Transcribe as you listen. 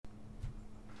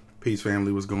Peace,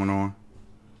 family. What's going on?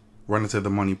 Run Into the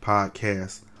Money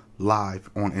podcast live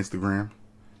on Instagram.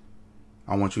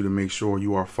 I want you to make sure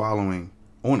you are following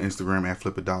on Instagram at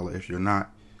Flip a Dollar. If you're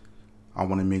not, I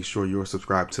want to make sure you're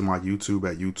subscribed to my YouTube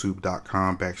at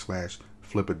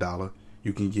youtube.com/flip-a-dollar.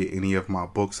 You can get any of my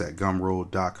books at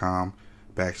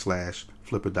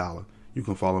gumroad.com/flip-a-dollar. You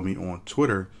can follow me on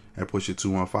Twitter at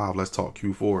Pusha215. Let's talk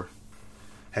Q4.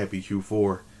 Happy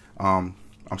Q4. I'm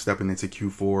stepping into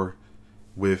Q4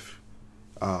 with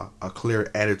a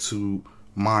clear attitude,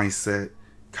 mindset,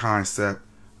 concept.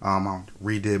 I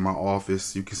redid my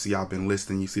office. You can see I've been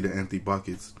listing. You see the empty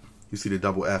buckets. You see the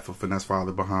double F of Finesse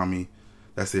Father behind me.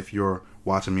 That's if you're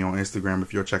watching me on Instagram.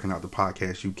 If you're checking out the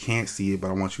podcast, you can't see it, but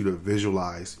I want you to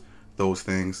visualize those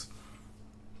things.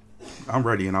 I'm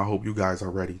ready, and I hope you guys are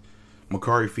ready.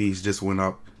 Mercari fees just went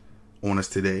up on us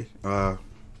today.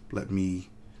 Let me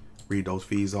read those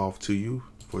fees off to you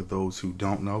for those who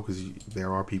don't know, because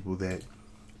there are people that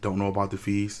don't know about the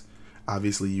fees.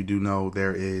 Obviously, you do know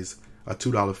there is a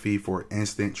 $2 fee for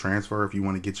instant transfer. If you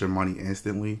want to get your money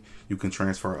instantly, you can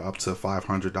transfer up to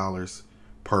 $500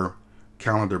 per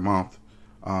calendar month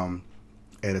at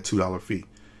a $2 fee.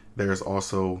 There's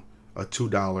also a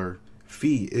 $2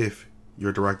 fee if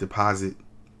your direct deposit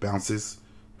bounces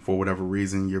for whatever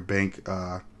reason. Your bank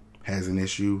has an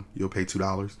issue, you'll pay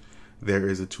 $2. There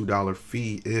is a $2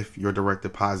 fee if your direct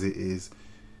deposit is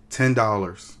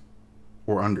 $10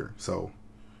 or under. So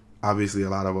obviously a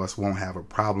lot of us won't have a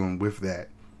problem with that.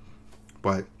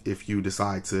 But if you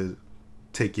decide to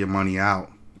take your money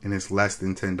out and it's less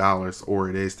than $10 or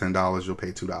it is $10, you'll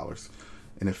pay $2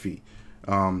 in a fee.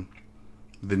 The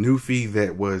new fee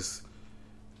that was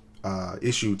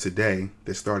issued today,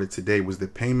 that started today, was the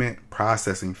payment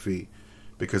processing fee,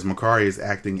 because Mercari is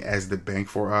acting as the bank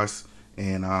for us,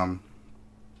 and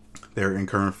they're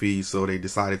incurring fees, so they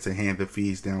decided to hand the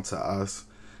fees down to us,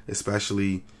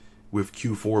 especially with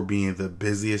Q4 being the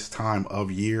busiest time of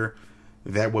year.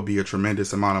 That would be a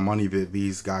tremendous amount of money that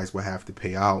these guys would have to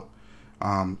pay out,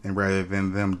 and rather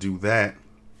than them do that,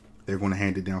 they're going to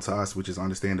hand it down to us, which is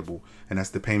understandable. And that's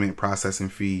the payment processing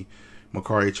fee.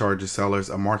 Mercari charges sellers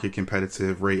a market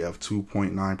competitive rate of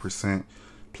 2.9%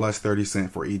 plus 30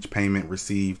 cents for each payment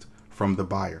received from the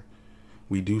buyer.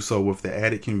 We do so with the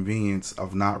added convenience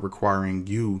of not requiring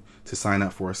you to sign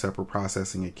up for a separate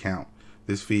processing account.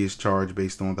 This fee is charged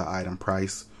based on the item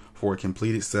price for a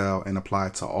completed sale and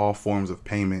applied to all forms of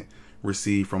payment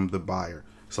received from the buyer.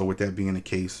 So with that being the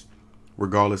case,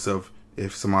 regardless of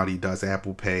if somebody does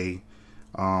Apple Pay,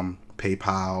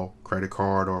 PayPal, credit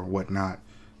card, or whatnot,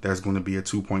 there's going to be a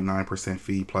 2.9%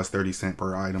 fee plus 30 cents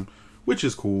per item, which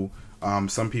is cool.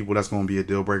 Some people, that's going to be a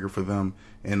deal breaker for them,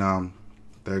 and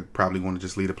they're probably going to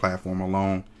just leave the platform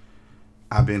alone.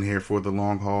 I've been here for the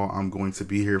long haul. I'm going to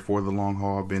be here for the long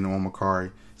haul. I've been on Mercari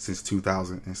since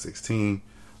 2016.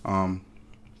 I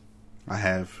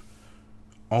have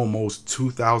almost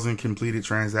 2,000 completed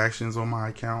transactions on my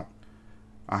account.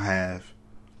 I have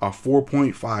a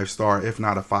 4.5 star, if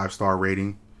not a 5-star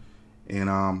rating. And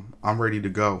I'm ready to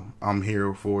go. I'm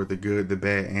here for the good, the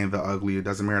bad, and the ugly. It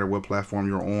doesn't matter what platform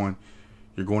you're on.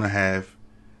 You're going to have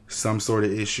some sort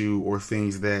of issue or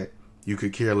things that you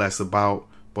could care less about,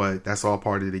 but that's all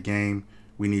part of the game.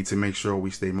 We need to make sure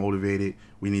we stay motivated.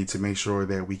 We need to make sure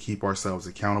that we keep ourselves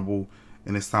accountable,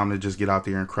 and it's time to just get out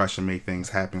there and crush and make things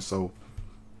happen. So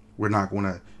we're not going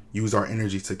to use our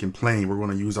energy to complain. We're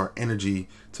going to use our energy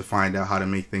to find out how to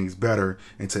make things better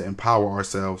and to empower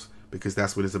ourselves, because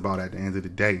that's what it's about at the end of the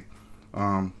day.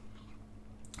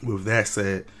 With that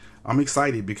said, I'm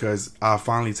excited because I've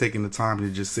finally taken the time to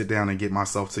just sit down and get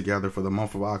myself together for the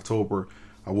month of October.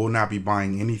 I will not be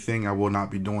buying anything. I will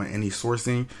not be doing any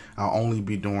sourcing. I'll only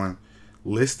be doing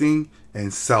listing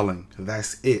and selling.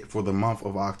 That's it for the month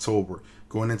of October.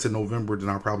 Going into November, then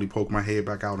I'll probably poke my head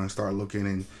back out and start looking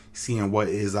and seeing what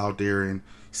is out there and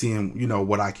seeing,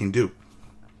 what I can do.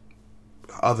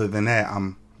 Other than that,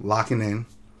 I'm locking in.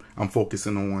 I'm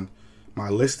focusing on my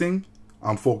listing.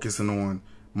 I'm focusing on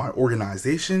my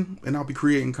organization, and I'll be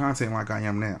creating content like I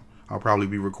am now. I'll probably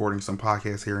be recording some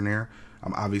podcasts here and there.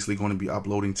 I'm obviously going to be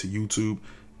uploading to YouTube.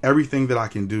 Everything that I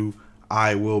can do,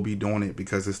 I will be doing it,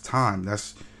 because it's time.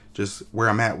 That's just where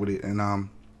I'm at with it. And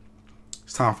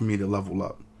it's time for me to level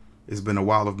up. It's been a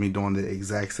while of me doing the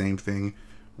exact same thing.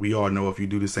 We all know if you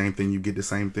do the same thing, you get the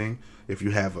same thing. If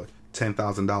you have a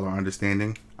 $10,000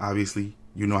 understanding, obviously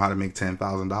you know how to make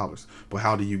 $10,000. But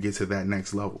how do you get to that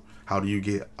next level? How do you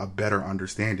get a better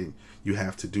understanding? You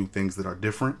have to do things that are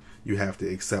different. You have to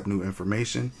accept new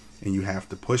information, and you have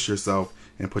to push yourself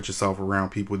and put yourself around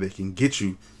people that can get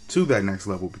you to that next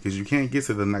level, because you can't get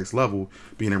to the next level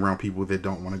being around people that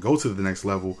don't want to go to the next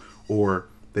level, or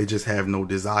They just have no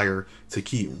desire to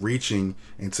keep reaching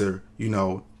and to,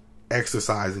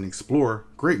 exercise and explore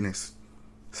greatness.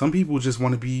 Some people just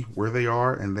want to be where they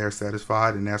are and they're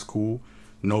satisfied, and that's cool.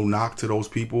 No knock to those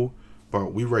people,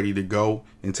 but we ready to go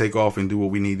and take off and do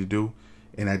what we need to do.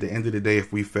 And at the end of the day,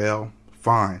 if we fail,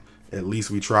 fine. At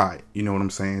least we tried. You know what I'm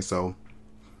saying? So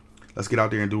let's get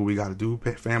out there and do what we got to do,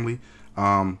 family.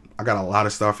 I got a lot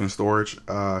of stuff in storage.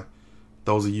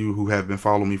 Those of you who have been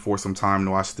following me for some time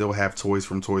know I still have toys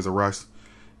from Toys R Us.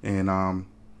 And I'm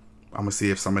going to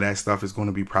see if some of that stuff is going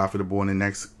to be profitable in the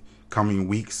next coming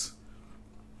weeks.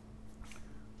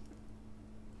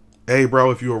 Hey,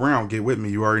 bro, if you're around, get with me.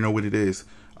 You already know what it is.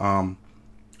 I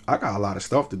got a lot of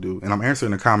stuff to do. And I'm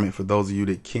answering a comment for those of you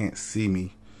that can't see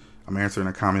me. I'm answering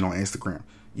a comment on Instagram.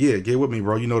 Yeah, get with me,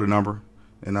 bro. You know the number.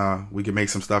 And we can make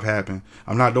some stuff happen.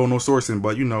 I'm not doing no sourcing,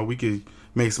 but, we could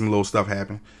make some little stuff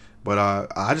happen. But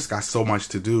I just got so much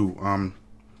to do.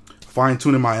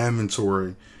 Fine-tuning my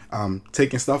inventory.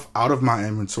 Taking stuff out of my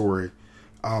inventory.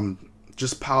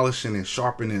 Just polishing and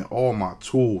sharpening all my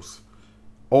tools.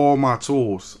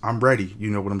 I'm ready. You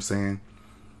know what I'm saying?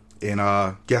 And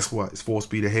guess what? It's full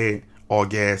speed ahead. All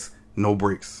gas, no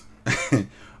brakes.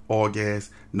 All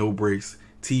gas, no brakes.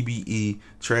 TBE,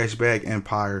 Trash Bag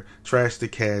Empire, Trash to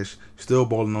Cash, still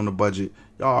balling on the budget.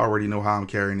 Y'all already know how I'm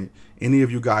carrying it. Any of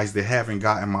you guys that haven't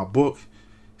gotten my book,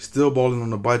 Still Balling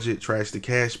on the Budget, Trash to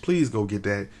Cash, please go get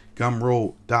that.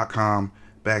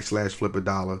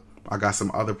 Gumroad.com/flip-a-dollar. I got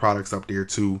some other products up there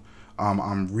too.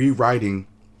 I'm rewriting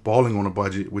Balling on a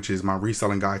Budget, which is my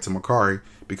reselling guide to Mercari,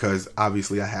 because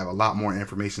obviously I have a lot more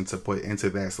information to put into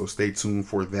that. So stay tuned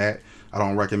for that. I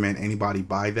don't recommend anybody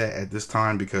buy that at this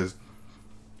time because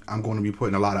I'm going to be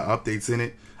putting a lot of updates in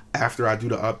it. After I do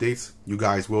the updates, you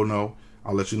guys will know.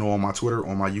 I'll let you know on my Twitter,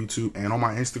 on my YouTube, and on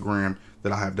my Instagram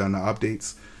that I have done the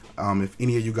updates. If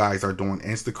any of you guys are doing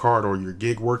Instacart or your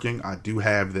gig working, I do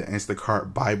have the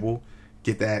Instacart Bible.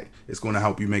 Get that. It's going to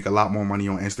help you make a lot more money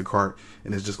on Instacart,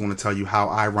 and it's just going to tell you how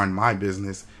I run my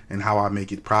business and how I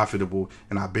make it profitable,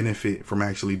 and I benefit from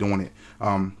actually doing it.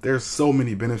 There's so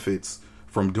many benefits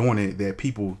from doing it that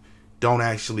people don't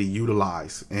actually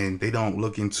utilize, and they don't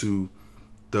look into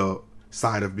the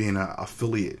side of being an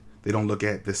affiliate. They don't look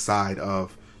at the side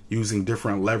of using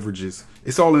different leverages.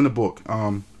 It's all in the book.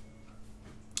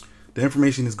 The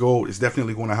information is gold. It's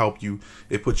definitely going to help you.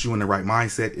 It puts you in the right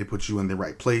mindset. It puts you in the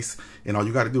right place. And all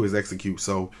you got to do is execute.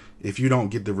 So if you don't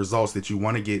get the results that you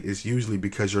want to get, it's usually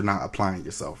because you're not applying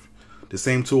yourself. The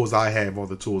same tools I have are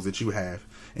the tools that you have.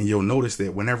 And you'll notice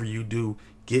that whenever you do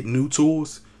get new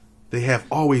tools, they have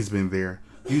always been there.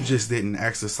 You just didn't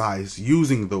exercise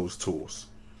using those tools.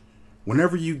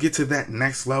 Whenever you get to that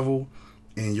next level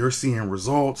and you're seeing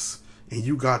results and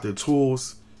you got the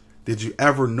tools, did you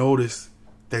ever notice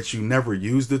that you never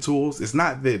used the tools? It's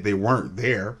not that they weren't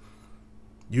there.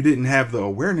 You didn't have the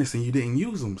awareness and you didn't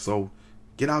use them. So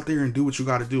get out there and do what you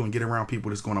got to do and get around people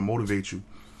that's going to motivate you.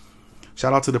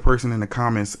 Shout out to the person in the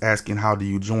comments asking how do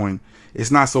you join. It's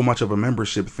not so much of a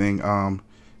membership thing.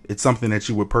 It's something that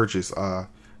you would purchase.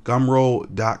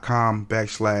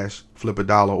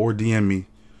 Gumroad.com/flip-a-dollar or DM me.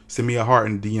 Send me a heart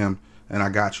in DM and I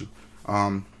got you.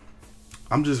 I'm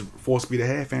just full speed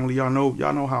ahead, family. Y'all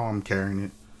know how I'm carrying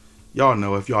it. Y'all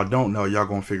know. If y'all don't know, y'all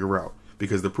gonna figure out,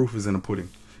 because the proof is in the pudding.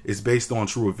 It's based on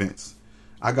true events.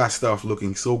 I got stuff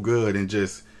looking so good and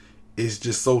it's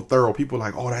just so thorough. People are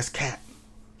like, oh, that's cap.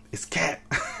 It's cap.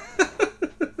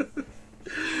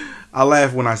 I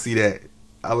laugh when I see that.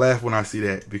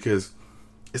 Because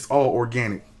it's all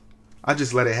organic. I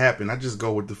just let it happen. I just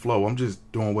go with the flow. I'm just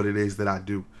doing what it is that I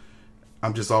do.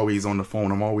 I'm just always on the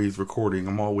phone. I'm always recording.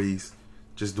 I'm always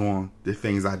just doing the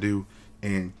things I do.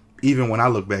 And even when I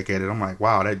look back at it, I'm like,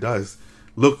 wow, that does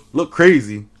look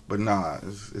crazy. But nah,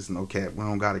 it's no cap. We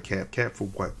don't got a cap. Cap for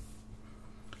what?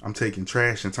 I'm taking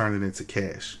trash and turning it into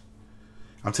cash.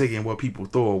 I'm taking what people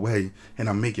throw away and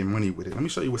I'm making money with it. Let me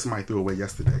show you what somebody threw away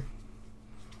yesterday.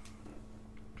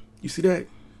 You see that?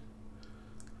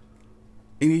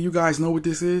 Any of you guys know what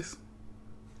this is?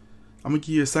 I'm going to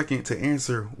give you a second to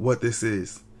answer what this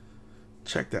is.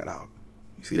 Check that out.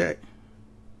 You see that?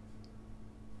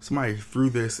 Somebody threw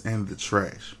this in the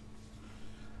trash.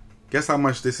 Guess how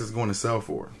much this is going to sell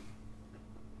for?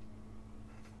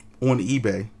 On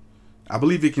eBay. I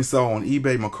believe it can sell on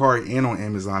eBay, Mercari, and on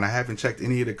Amazon. I haven't checked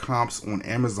any of the comps on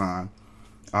Amazon.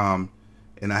 And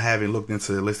I haven't looked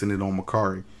into listing it on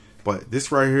Mercari. But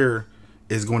this right here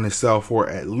is going to sell for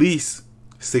at least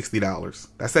 $60.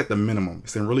 That's at the minimum.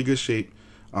 It's in really good shape.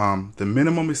 The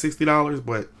minimum is $60,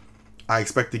 but I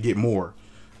expect to get more.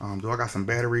 Do I got some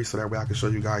batteries so that way I can show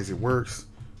you guys it works?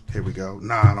 Here we go.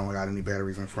 Nah, I don't got any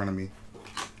batteries in front of me.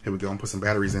 Here we go. I'm put some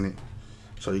batteries in it.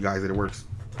 Show you guys that it works.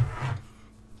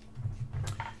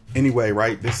 Anyway,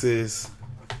 right, this is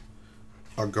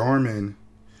a Garmin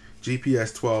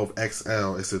GPS 12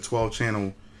 XL. It's a 12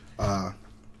 channel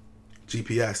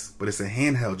GPS, but it's a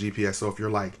handheld GPS. So if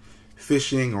you're like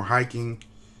fishing or hiking,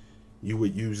 you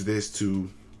would use this to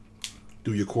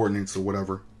do your coordinates or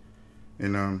whatever.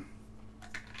 And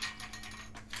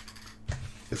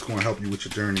it's going to help you with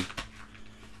your journey.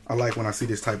 I like when I see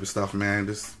this type of stuff, man.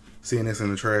 Just seeing this in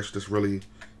the trash just really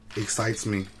excites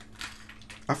me.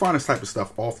 I find this type of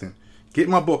stuff often. Get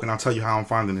my book and I'll tell you how I'm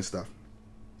finding this stuff.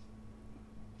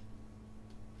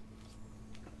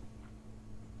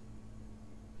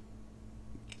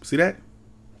 See that?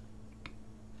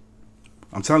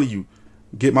 I'm telling you,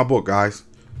 get my book, guys.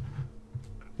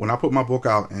 When I put my book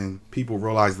out and people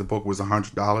realized the book was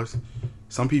 $100,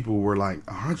 some people were like,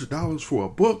 $100 for a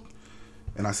book?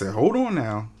 And I said, hold on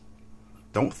now.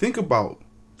 Don't think about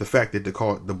the fact that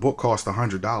the book cost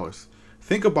 $100.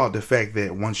 Think about the fact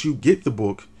that once you get the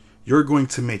book, you're going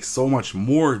to make so much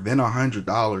more than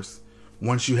 $100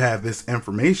 once you have this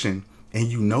information and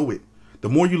you know it. The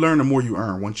more you learn, the more you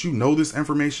earn. Once you know this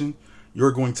information,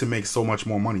 you're going to make so much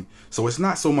more money. So it's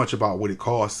not so much about what it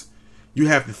costs. You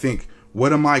have to think,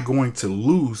 what am I going to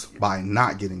lose by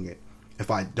not getting it?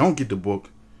 If I don't get the book,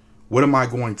 what am I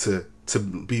going to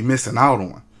be missing out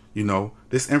on? You know,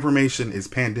 this information is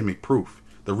pandemic proof.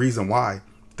 The reason why,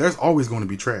 there's always going to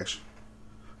be trash.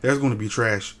 There's going to be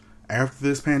trash after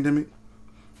this pandemic,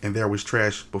 and there was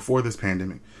trash before this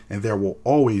pandemic, and there will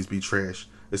always be trash,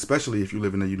 especially if you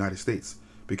live in the United States,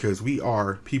 because we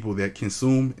are people that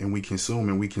consume and we consume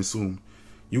and we consume.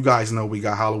 You guys know we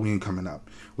got Halloween coming up.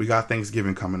 We got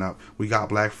Thanksgiving coming up. We got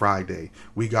Black Friday.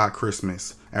 We got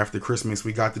Christmas. After Christmas,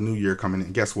 we got the New Year coming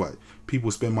in. Guess what?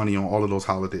 People spend money on all of those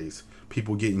holidays.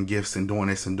 People getting gifts and doing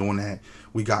this and doing that.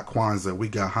 We got Kwanzaa. We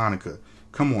got Hanukkah.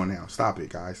 Come on now. Stop it,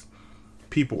 guys.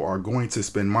 People are going to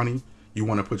spend money. You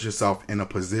want to put yourself in a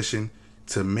position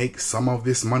to make some of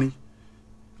this money.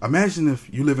 Imagine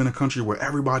if you live in a country where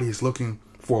everybody is looking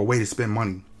for a way to spend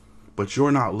money, but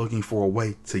you're not looking for a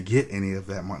way to get any of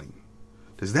that money.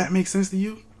 Does that make sense to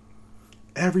you?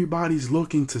 Everybody's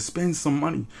looking to spend some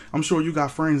money. I'm sure you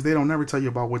got friends, they don't never tell you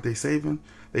about what they saving.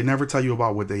 They never tell you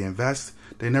about what they invest.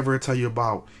 They never tell you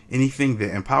about anything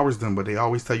that empowers them, but they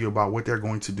always tell you about what they're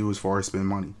going to do as far as spend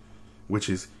money, which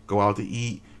is go out to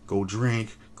eat, go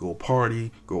drink, go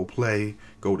party, go play,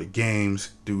 go to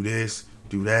games, do this,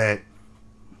 do that.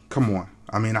 Come on.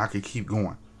 I mean, I could keep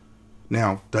going.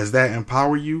 Now, does that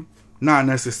empower you? Not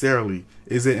necessarily.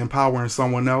 Is it empowering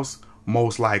someone else?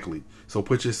 Most likely. So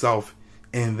put yourself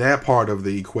in that part of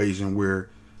the equation where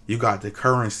you got the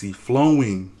currency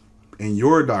flowing in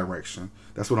your direction.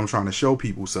 That's what I'm trying to show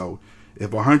people. So if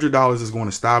 $100 is going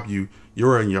to stop you,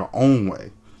 you're in your own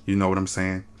way. You know what I'm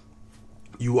saying?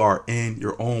 You are in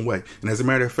your own way. And as a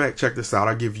matter of fact, check this out.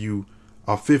 I give you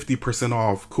a 50%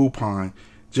 off coupon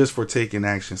just for taking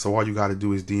action. So all you got to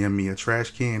do is DM me a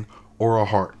trash can or a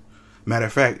heart. Matter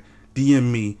of fact,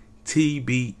 DM me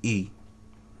TBE,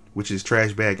 which is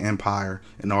Trash Bag Empire,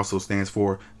 and also stands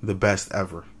for the best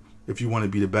ever. If you want to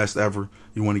be the best ever,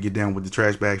 you want to get down with the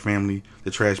Trash Bag family,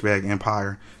 the Trash Bag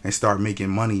Empire, and start making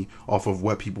money off of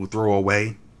what people throw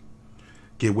away,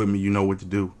 get with me. You know what to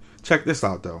do. Check this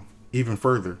out though. Even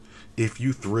further, if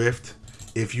you thrift,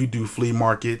 if you do flea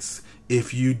markets,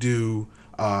 if you do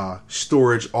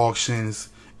storage auctions,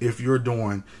 if you're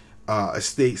doing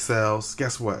estate sales,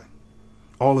 guess what?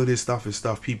 All of this stuff is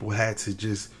stuff people had to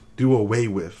just do away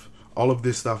with. All of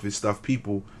this stuff is stuff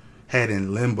people had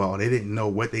in limbo. They didn't know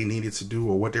what they needed to do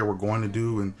or what they were going to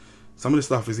do. And some of the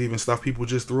stuff is even stuff people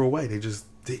just threw away. They just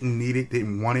didn't need it,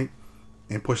 didn't want it,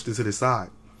 and pushed it to the side.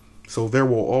 So there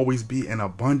will always be an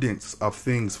abundance of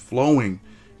things flowing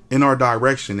in our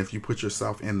direction if you put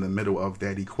yourself in the middle of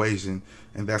that equation.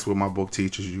 And that's what my book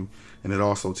teaches you. And it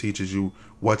also teaches you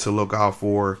what to look out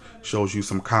for, shows you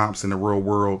some comps in the real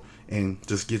world, and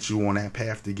just gets you on that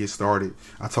path to get started.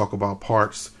 I talk about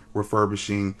parts,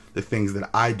 refurbishing, the things that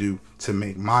I do to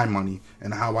make my money,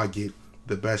 and how I get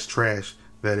the best trash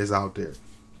that is out there.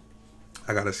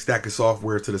 I got a stack of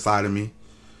software to the side of me.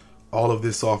 All of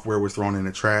this software was thrown in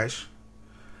the trash.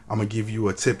 I'm going to give you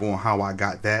a tip on how I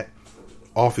got that.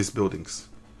 Office buildings.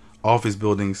 Office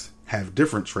buildings have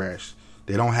different trash.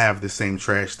 They don't have the same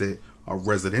trash that a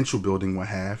residential building would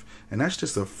have. And that's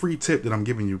just a free tip that I'm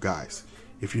giving you guys.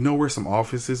 If you know where some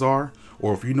offices are,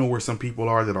 or if you know where some people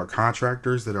are that are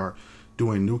contractors, that are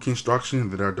doing new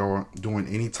construction, that are doing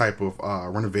any type of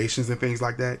renovations and things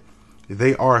like that,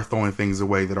 they are throwing things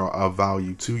away that are of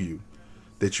value to you,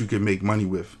 that you can make money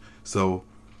with. So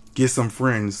get some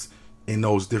friends in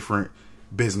those different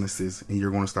businesses, and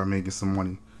you're going to start making some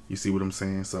money. You see what I'm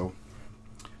saying? So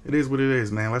it is what it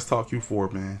is, man. Let's talk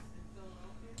Q4, man.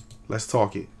 Let's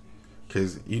talk it.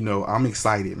 Because, I'm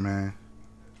excited, man.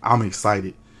 I'm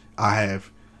excited. I have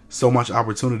so much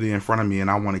opportunity in front of me, and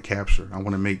I want to capture. I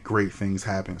want to make great things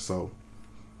happen. So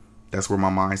that's where my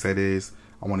mindset is.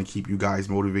 I want to keep you guys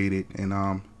motivated, and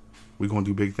we're going to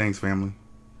do big things, family.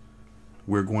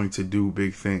 We're going to do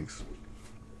big things.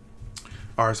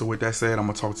 All right, so with that said, I'm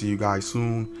going to talk to you guys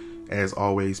soon. As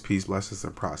always, peace, blessings,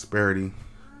 and prosperity.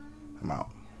 I'm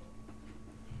out.